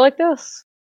let him go like this.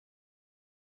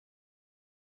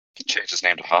 Change his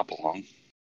name to Hopalong.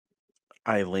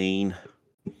 Eileen.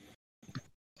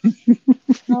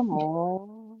 Come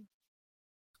on.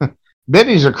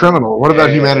 Benny's a criminal. What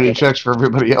about humanity checks for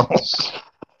everybody else?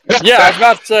 Yeah, I was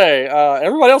about to say,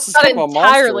 everybody else is Not kind of a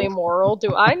entirely monster. moral.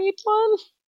 Do I need one?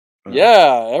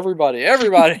 Yeah, everybody.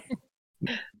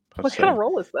 What kind of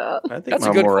role is that? I think That's a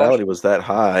my good morality was that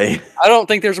high. I don't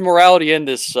think there's a morality in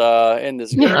this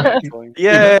game, actually.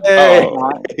 Yay!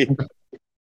 Oh.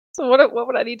 So what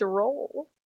would I need to roll?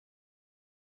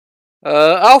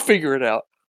 I'll figure it out.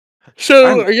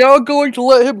 So, are y'all going to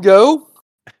let him go?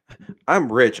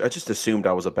 I'm rich. I just assumed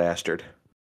I was a bastard.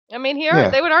 I mean, Yeah.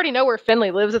 they would already know where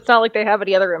Finley lives. It's not like they have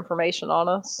any other information on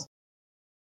us.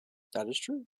 That is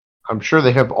true. I'm sure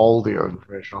they have all the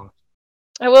information on it.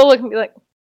 I will look and be like,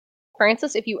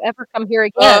 Francis, if you ever come here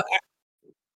again,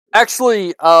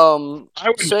 Actually, I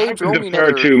would Sage, roll me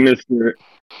defer to Mr.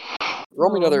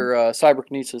 another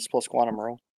cyberkinesis plus quantum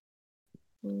roll.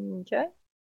 okay.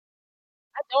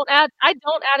 I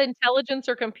don't add intelligence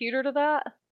or computer to that.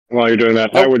 While you're doing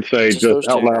that, Nope, I would say just just those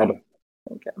out two. loud.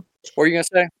 Okay. What are you gonna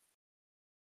say?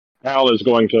 Al is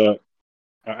going to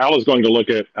look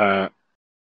at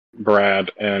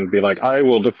Brad and be like, "I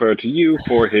will defer to you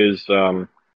for his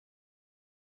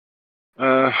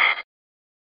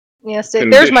Yeah, see,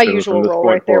 there's my conditions usual from this roll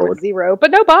point right there forward." with 0,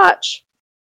 but no botch.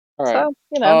 All right.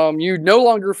 So, You no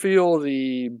longer feel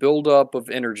the buildup of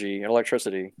energy and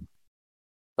electricity.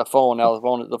 The phone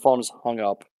is hung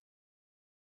up.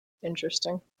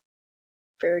 Interesting.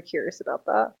 Very curious about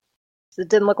that. It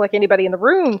didn't look like anybody in the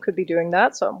room could be doing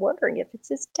that, so I'm wondering if it's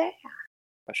his dad.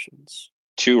 Questions.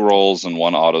 2 rolls and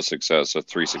 1 auto success, so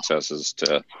 3 successes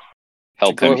to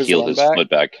help grow him his heal arm his back? foot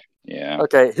back. Yeah.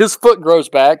 Okay, his foot grows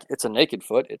back. It's a naked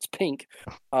foot. It's pink.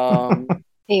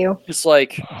 Ew. It's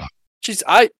like,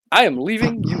 I am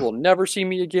leaving. You will never see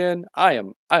me again. I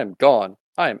am gone.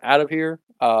 I am out of here.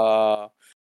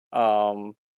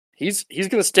 He's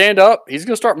gonna stand up. He's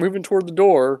gonna start moving toward the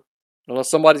door, unless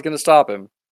somebody's gonna stop him.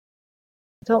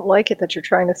 I don't like it that you're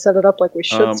trying to set it up like we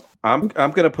should. I'm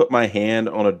gonna put my hand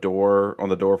on the door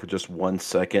for just 1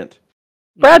 second.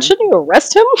 Brad, shouldn't you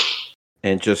arrest him?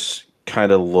 And just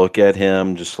kind of look at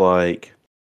him, just like,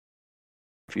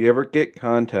 if you ever get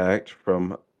contact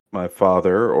from my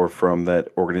father or from that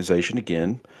organization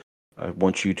again, I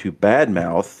want you to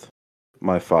badmouth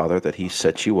my father that he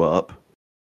set you up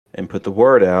and put the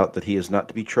word out that he is not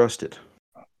to be trusted.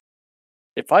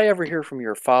 If I ever hear from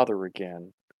your father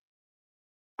again,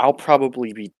 I'll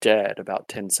probably be dead about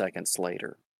 10 seconds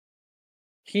later.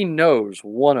 He knows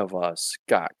one of us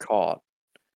got caught,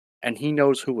 and he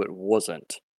knows who it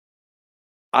wasn't.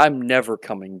 I'm never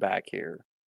coming back here.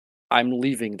 I'm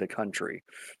leaving the country.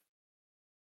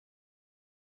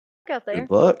 Got there.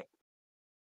 Good luck.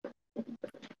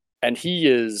 And he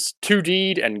is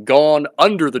 2D'd and gone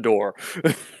under the door.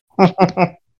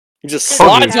 He just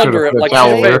slides under it like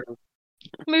a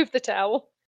Move the towel.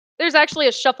 There's actually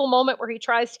a shuffle moment where he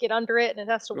tries to get under it and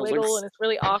it has to wiggle and it's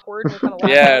really awkward. And we kind of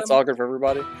yeah, it's awkward for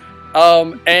everybody.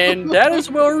 And that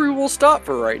is where we will stop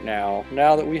for right now.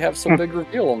 Now that we have some big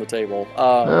reveal on the table.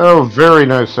 Oh, very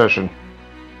nice session.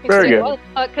 Very good. Why the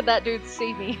fuck could that dude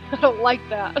see me? I don't like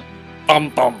that. Bum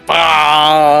bum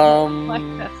bum. Like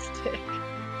that stick.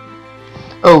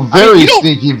 Oh, very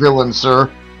sneaky villain,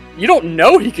 sir. You don't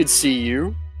know he could see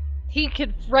you. He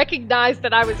could recognize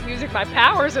that I was using my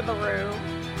powers in the room.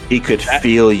 He could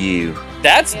feel you.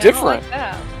 That's different. Like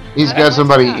that. He's got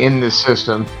somebody in the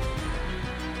system.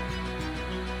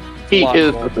 He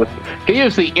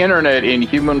is the internet in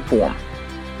human form.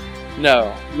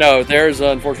 No, there's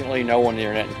unfortunately no one on the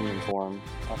internet in human form.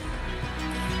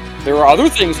 There are other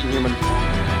things in human form.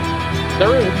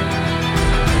 There is.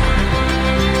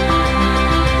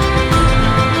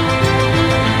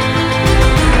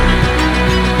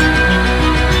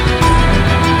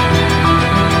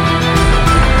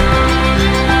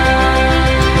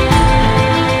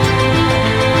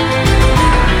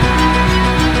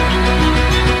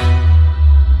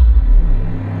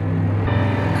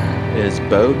 Is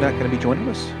Bo not going to be joining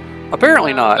us?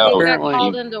 Apparently not. No. He Apparently, got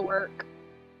called into work.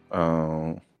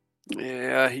 Oh.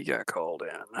 Yeah, he got called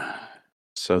in.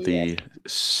 So the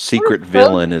secret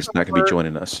villain is not going to be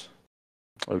joining us.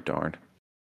 Oh, darn.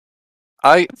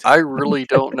 I really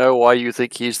don't know why you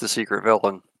think he's the secret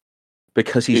villain.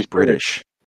 Because he's British.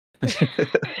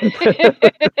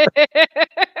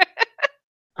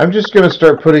 I'm just going to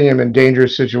start putting him in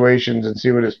dangerous situations and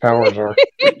see what his powers are.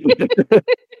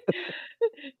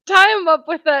 Tie him up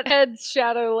with that head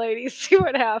shadow lady. See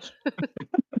what happens.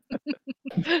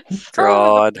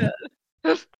 God.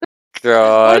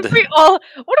 What if we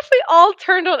all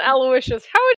turned on Aloysius?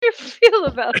 How would you feel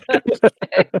about that?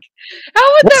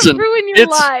 How would that ruin your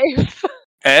life?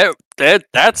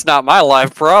 That's not my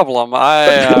life problem.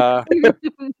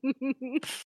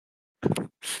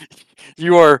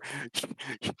 You are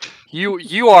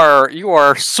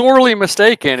sorely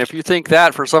mistaken if you think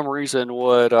that for some reason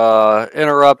would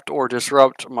interrupt or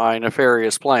disrupt my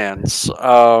nefarious plans.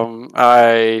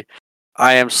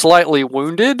 I am slightly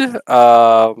wounded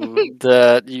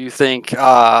that you think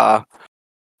that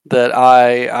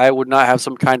I would not have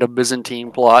some kind of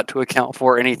Byzantine plot to account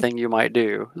for anything you might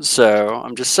do. So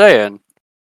I'm just saying.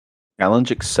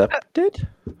 Challenge accepted?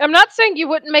 I'm not saying you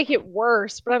wouldn't make it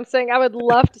worse, but I'm saying I would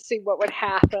love to see what would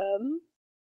happen.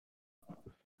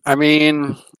 I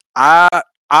mean, I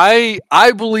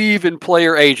believe in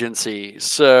player agency,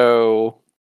 so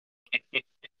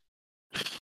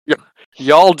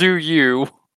y'all do you.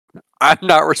 I'm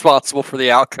not responsible for the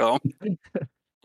outcome.